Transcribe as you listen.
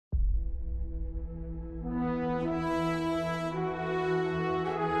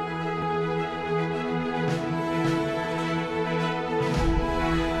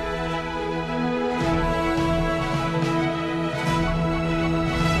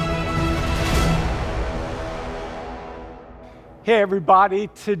Hey everybody,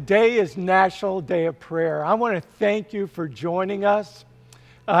 today is National Day of Prayer. I want to thank you for joining us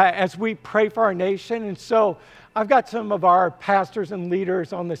as we pray for our nation. And so I've got some of our pastors and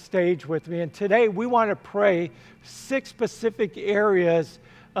leaders on the stage with me. And today we want to pray six specific areas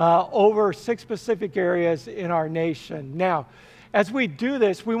in our nation. Now, as we do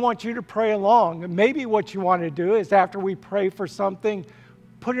this, we want you to pray along. Maybe what you want to do is after we pray for something,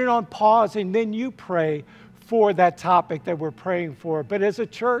 put it on pause and then you pray for that topic that we're praying for. But as a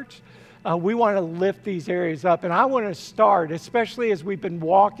church, we want to lift these areas up. And I want to start, especially as we've been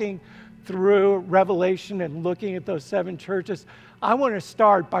walking through Revelation and looking at those 7 churches, I want to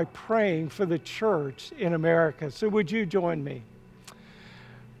start by praying for the church in America. So would you join me?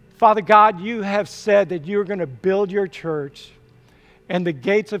 Father God, you have said that you're going to build your church and the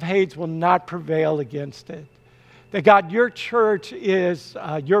gates of Hades will not prevail against it. That God, your church is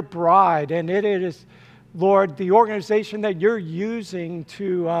your bride, and it is, Lord, the organization that you're using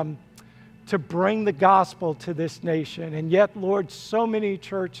to bring the gospel to this nation. And yet, Lord, so many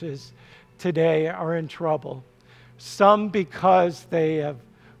churches today are in trouble. Some because they have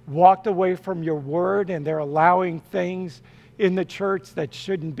walked away from your word and they're allowing things in the church that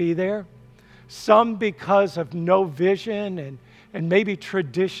shouldn't be there. Some because of no vision and maybe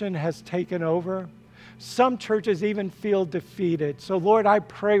tradition has taken over. Some churches even feel defeated. So, Lord, I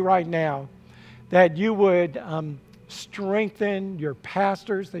pray right now that you would strengthen your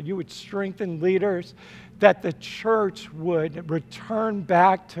pastors, that you would strengthen leaders, that the church would return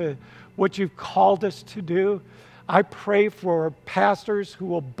back to what you've called us to do. I pray for pastors who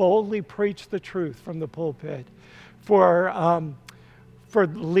will boldly preach the truth from the pulpit, for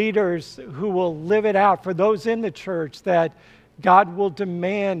leaders who will live it out, for those in the church that God will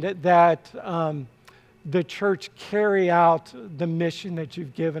demand that the church carry out the mission that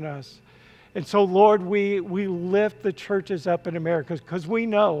you've given us. And so, Lord, we lift the churches up in America because we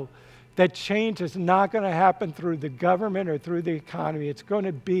know that change is not going to happen through the government or through the economy. It's going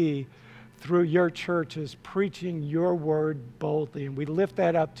to be through your churches preaching your word boldly. And we lift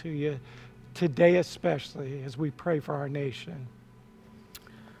that up to you today especially as we pray for our nation.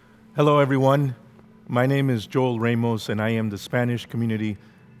 Hello, everyone. My name is Joel Ramos, and I am the Spanish community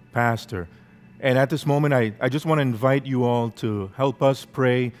pastor. And at this moment, I just want to invite you all to help us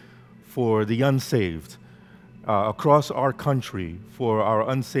pray for the unsaved across our country, for our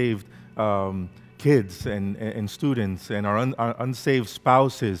unsaved kids and students and our unsaved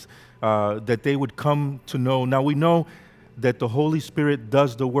spouses, that they would come to know. Now, we know that the Holy Spirit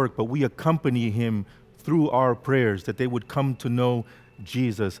does the work, but we accompany him through our prayers, that they would come to know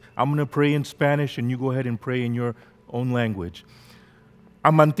Jesus. I'm going to pray in Spanish, and you go ahead and pray in your own language.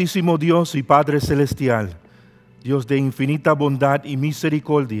 Amantísimo Dios y Padre Celestial, Dios de infinita bondad y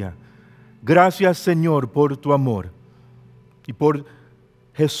misericordia, gracias, Señor, por tu amor y por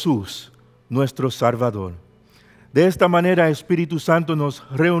Jesús, nuestro Salvador. De esta manera, Espíritu Santo, nos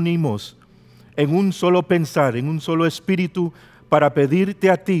reunimos en un solo pensar, en un solo espíritu, para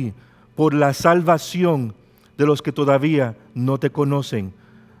pedirte a ti por la salvación de los que todavía no te conocen,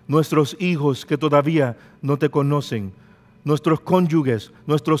 nuestros hijos que todavía no te conocen, nuestros cónyuges,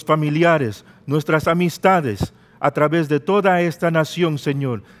 nuestros familiares, nuestras amistades, a través de toda esta nación,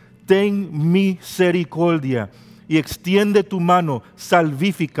 Señor. Ten misericordia y extiende tu mano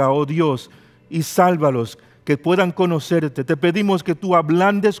salvífica, oh Dios, y sálvalos, que puedan conocerte. Te pedimos que tú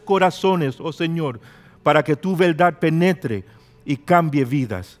ablandes corazones, oh Señor, para que tu verdad penetre y cambie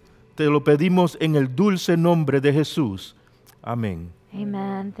vidas. Te lo pedimos en el dulce nombre de Jesús. Amén.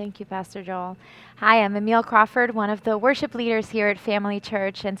 Amen. Thank you, Pastor Joel. Hi, I'm Emile Crawford, one of the worship leaders here at Family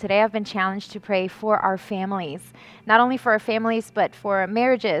Church, and today I've been challenged to pray for our families. Not only for our families, but for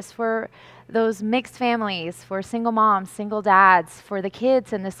marriages, for those mixed families, for single moms, single dads, for the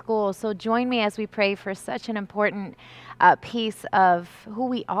kids in the schools. So join me as we pray for such an important piece of who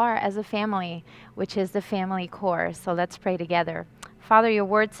we are as a family, which is the family core. So let's pray together. Father, your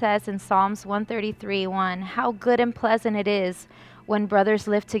word says in Psalms 133:1, how good and pleasant it is when brothers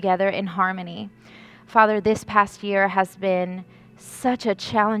live together in harmony. Father, this past year has been such a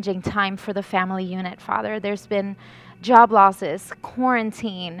challenging time for the family unit, Father. There's been job losses,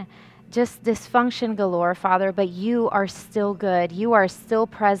 quarantine, just dysfunction galore, Father, but you are still good. You are still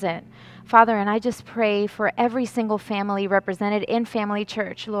present, Father, and I just pray for every single family represented in Family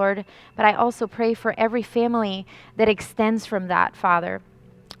Church, Lord, but I also pray for every family that extends from that, Father.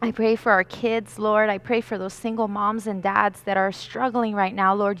 I pray for our kids, Lord. I pray for those single moms and dads that are struggling right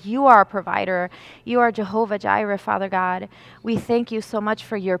now. Lord, you are a provider. You are Jehovah Jireh, Father God. We thank you so much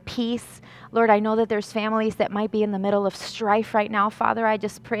for your peace Lord, I know that there's families that might be in the middle of strife right now, Father. I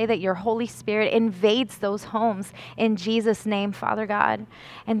just pray that your Holy Spirit invades those homes in Jesus' name, Father God,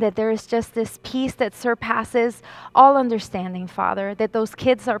 and that there is just this peace that surpasses all understanding, Father, that those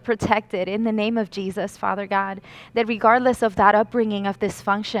kids are protected in the name of Jesus, Father God, that regardless of that upbringing of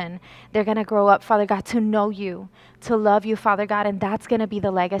dysfunction, they're going to grow up, Father God, to know you, to love you, Father God, and that's going to be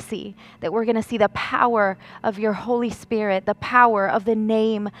the legacy, that we're going to see the power of your Holy Spirit, the power of the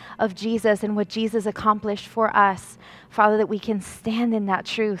name of Jesus and what Jesus accomplished for us, Father, that we can stand in that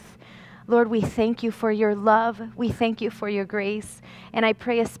truth. Lord, we thank you for your love. We thank you for your grace. And I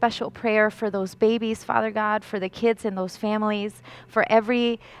pray a special prayer for those babies, Father God, for the kids in those families, for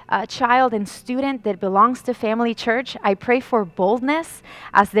every child and student that belongs to Family Church. I pray for boldness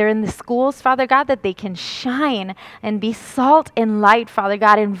as they're in the schools, Father God, that they can shine and be salt and light, Father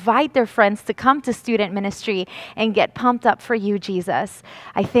God. Invite their friends to come to student ministry and get pumped up for you, Jesus.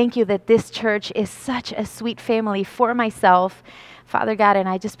 I thank you that this church is such a sweet family for myself, Father God, and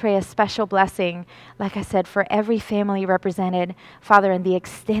I just pray a special blessing, like I said, for every family represented, Father, and the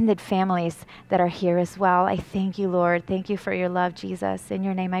extended families that are here as well. I thank you, Lord. Thank you for your love, Jesus. In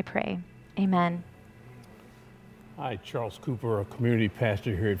your name I pray. Amen. Hi, Charles Cooper, a community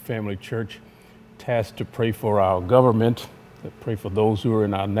pastor here at Family Church, tasked to pray for our government, to pray for those who are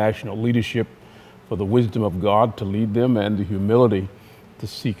in our national leadership, for the wisdom of God to lead them and the humility to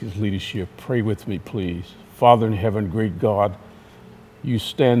seek his leadership. Pray with me, please. Father in heaven, great God, you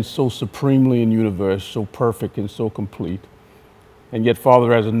stand so supremely in the universe, so perfect and so complete. And yet,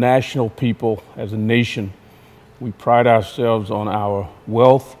 Father, as a national people, as a nation, we pride ourselves on our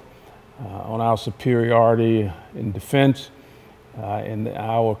wealth, on our superiority in defense, and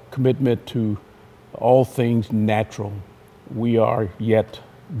our commitment to all things natural. We are yet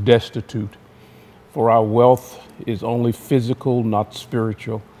destitute, for our wealth is only physical, not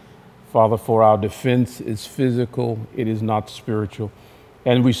spiritual. Father, for our defense is physical, it is not spiritual.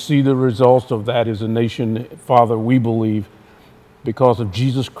 And we see the results of that as a nation, Father, we believe, because of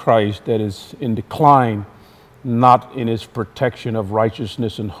Jesus Christ, that is in decline, not in its protection of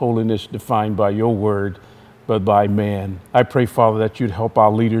righteousness and holiness defined by your word, but by man. I pray, Father, that you'd help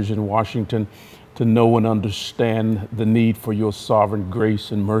our leaders in Washington to know and understand the need for your sovereign grace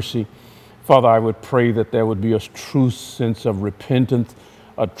and mercy. Father, I would pray that there would be a true sense of repentance,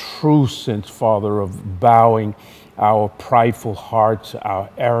 a true sense, Father, of bowing our prideful hearts, our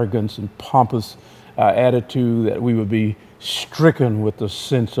arrogance and pompous attitude, that we would be stricken with the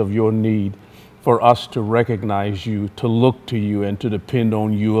sense of your need for us to recognize you, to look to you, and to depend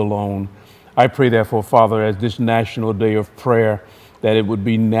on you alone. I pray, therefore, Father, as this National Day of Prayer, that it would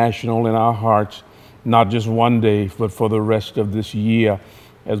be national in our hearts, not just one day, but for the rest of this year,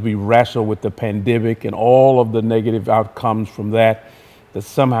 as we wrestle with the pandemic and all of the negative outcomes from that, that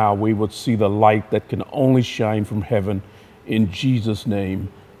somehow we would see the light that can only shine from heaven. In Jesus'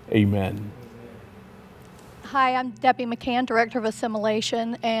 name, amen. Hi, I'm Debbie McCann, Director of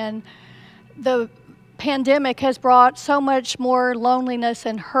Assimilation, and the pandemic has brought so much more loneliness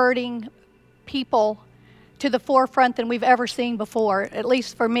and hurting people to the forefront than we've ever seen before, at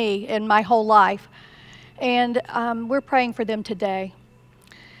least for me in my whole life. And we're praying for them today.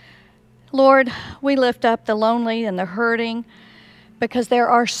 Lord, we lift up the lonely and the hurting, because there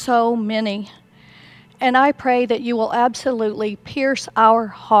are so many. And I pray that you will absolutely pierce our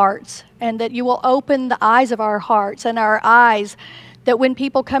hearts, and that you will open the eyes of our hearts and our eyes, that when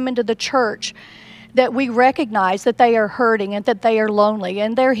people come into the church, that we recognize that they are hurting and that they are lonely,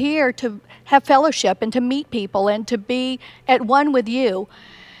 and they're here to have fellowship and to meet people and to be at one with you.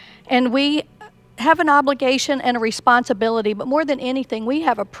 And we have an obligation and a responsibility, but more than anything, we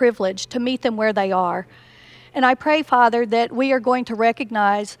have a privilege to meet them where they are. And I pray, Father, that we are going to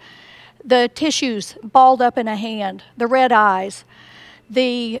recognize the tissues balled up in a hand, the red eyes,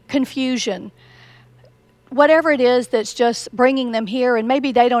 the confusion, whatever it is that's just bringing them here, and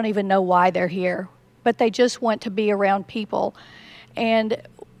maybe they don't even know why they're here, but they just want to be around people. And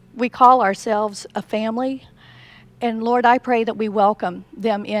we call ourselves a family. And Lord, I pray that we welcome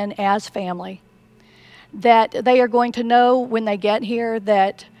them in as family, that they are going to know when they get here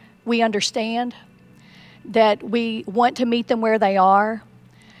that we understand, that we want to meet them where they are,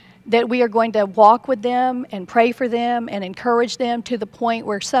 that we are going to walk with them and pray for them and encourage them to the point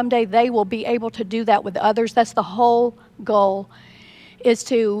where someday they will be able to do that with others. That's the whole goal, is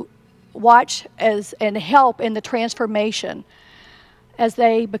to watch as and help in the transformation as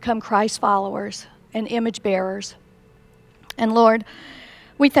they become Christ followers and image bearers. And Lord,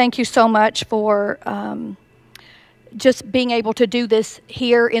 we thank you so much for just being able to do this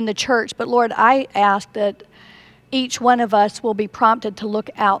here in the church. But Lord, I ask that each one of us will be prompted to look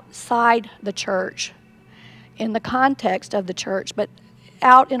outside the church, in the context of the church, but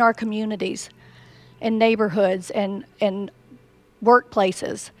out in our communities and neighborhoods and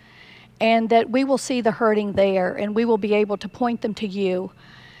workplaces, and that we will see the hurting there, and we will be able to point them to you,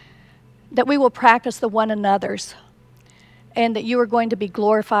 that we will practice the one another's, and that you are going to be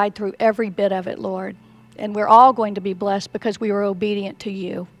glorified through every bit of it, Lord. And we're all going to be blessed because we were obedient to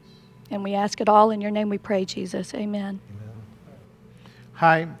you. And we ask it all in your name we pray, Jesus. Amen.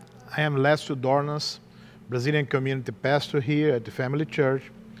 Hi, I am Lécio Dornas, Brazilian community pastor here at the Family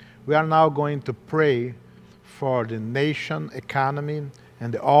Church. We are now going to pray for the nation, economy,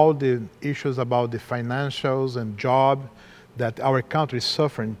 and all the issues about the financials and job that our country is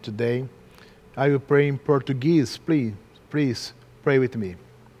suffering today. I will pray in Portuguese. Please pray with me.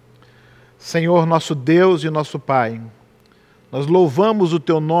 Senhor, nosso Deus e nosso Pai, nós louvamos o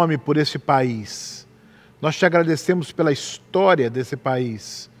Teu nome por esse país. Nós te agradecemos pela história desse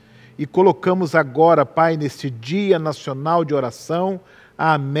país e colocamos agora, Pai, neste Dia Nacional de Oração,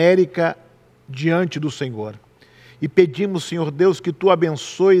 a América diante do Senhor. E pedimos, Senhor Deus, que Tu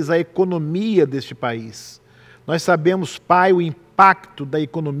abençoes a economia deste país. Nós sabemos, Pai, o impacto da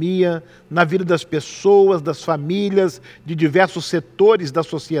economia na vida das pessoas, das famílias, de diversos setores da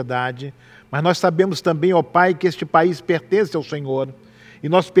sociedade. Mas nós sabemos também, ó Pai, que este país pertence ao Senhor. E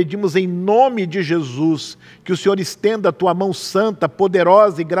nós pedimos em nome de Jesus que o Senhor estenda a Tua mão santa,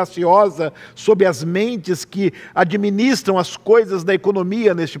 poderosa e graciosa sobre as mentes que administram as coisas da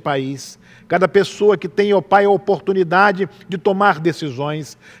economia neste país. Cada pessoa que tem, ó Pai, a oportunidade de tomar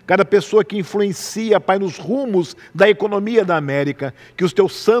decisões, cada pessoa que influencia, Pai, nos rumos da economia da América, que o Teu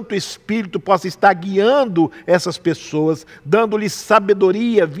Santo Espírito possa estar guiando essas pessoas, dando-lhes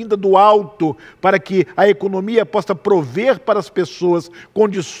sabedoria vinda do alto, para que a economia possa prover para as pessoas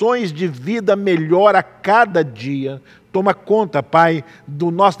condições de vida melhor a cada dia. Toma conta, Pai,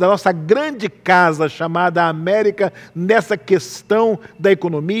 da nossa grande casa chamada América, nessa questão da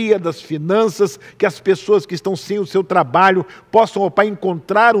economia, das finanças, que as pessoas que estão sem o seu trabalho possam, ó Pai,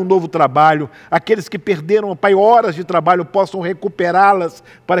 encontrar um novo trabalho. Aqueles que perderam, ó Pai, horas de trabalho possam recuperá-las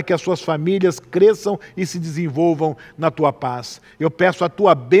para que as suas famílias cresçam e se desenvolvam na Tua paz. Eu peço a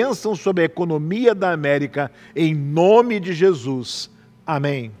Tua bênção sobre a economia da América, em nome de Jesus.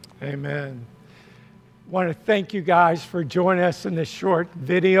 Amém. Amen. I want to thank you guys for joining us in this short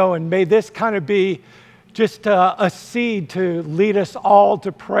video, and may this kind of be just a seed to lead us all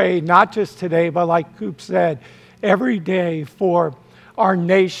to pray, not just today, but like Coop said, every day for our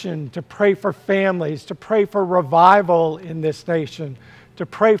nation, to pray for families, to pray for revival in this nation, to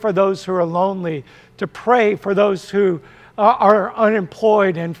pray for those who are lonely, to pray for those who are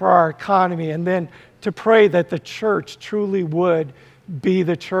unemployed and for our economy, and then to pray that the church truly would be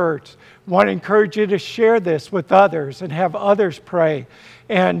the church. I want to encourage you to share this with others and have others pray.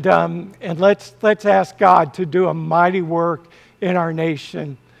 And let's ask God to do a mighty work in our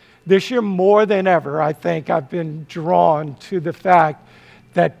nation. This year, more than ever, I think I've been drawn to the fact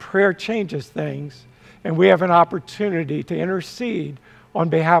that prayer changes things, and we have an opportunity to intercede on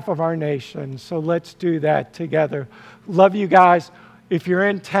behalf of our nation. So let's do that together. Love you guys. If you're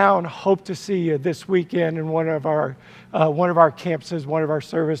in town, hope to see you this weekend in one of our campuses, one of our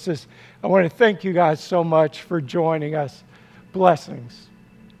services. I want to thank you guys so much for joining us. Blessings.